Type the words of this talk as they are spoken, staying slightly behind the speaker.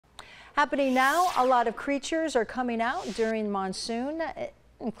Happening now, a lot of creatures are coming out during monsoon,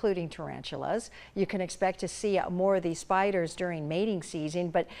 including tarantulas. You can expect to see more of these spiders during mating season,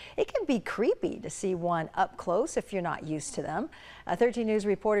 but it can be creepy to see one up close if you're not used to them. 13 News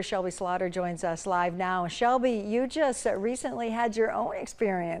reporter Shelby Slaughter joins us live now. Shelby, you just recently had your own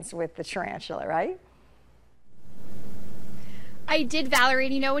experience with the tarantula, right? I did, Valerie,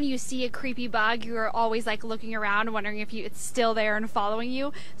 and you know when you see a creepy bug, you're always like looking around wondering if it's still there and following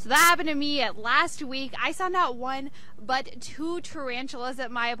you. So that happened to me last week. I saw not one, but two tarantulas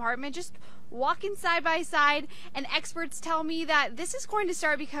at my apartment just walking side by side, and experts tell me that this is going to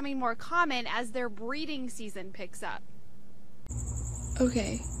start becoming more common as their breeding season picks up.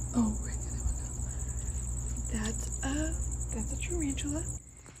 Okay. Oh, that's a tarantula.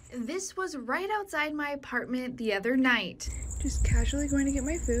 This was right outside my apartment the other night. Just casually going to get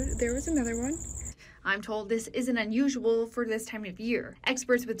my food. There was another one. I'm told this isn't unusual for this time of year.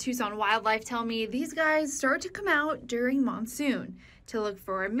 Experts with Tucson Wildlife tell me these guys start to come out during monsoon to look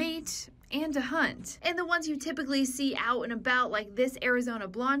for a mate and to hunt. And the ones you typically see out and about, like this Arizona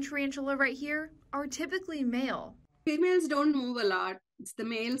blonde tarantula right here, are typically male. Females don't move a lot. It's the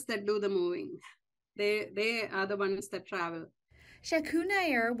males that do the moving. They are the ones that travel. Shaku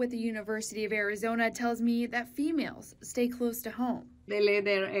Nair with the University of Arizona tells me that females stay close to home. They lay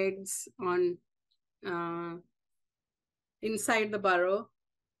their eggs on inside the burrow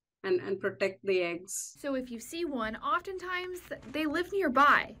and protect the eggs. So if you see one, oftentimes they live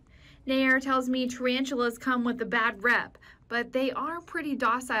nearby. Nair tells me tarantulas come with a bad rep, but they are pretty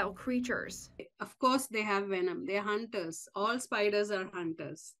docile creatures. Of course, they have venom. They're hunters. All spiders are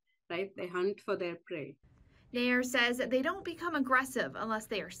hunters, right? They hunt for their prey. Nair says that they don't become aggressive unless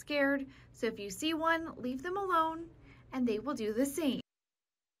they are scared, so if you see one, leave them alone, and they will do the same.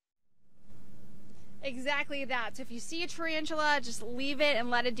 Exactly that. So if you see a tarantula, just leave it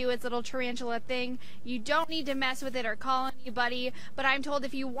and let it do its little tarantula thing. You don't need to mess with it or call anybody, but I'm told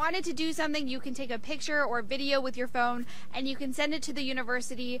if you wanted to do something, you can take a picture or video with your phone and you can send it to the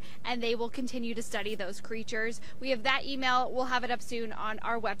university and they will continue to study those creatures. We have that email. We'll have it up soon on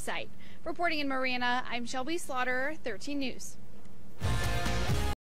our website. Reporting in Marina, I'm Shelby Slaughter, 13 News.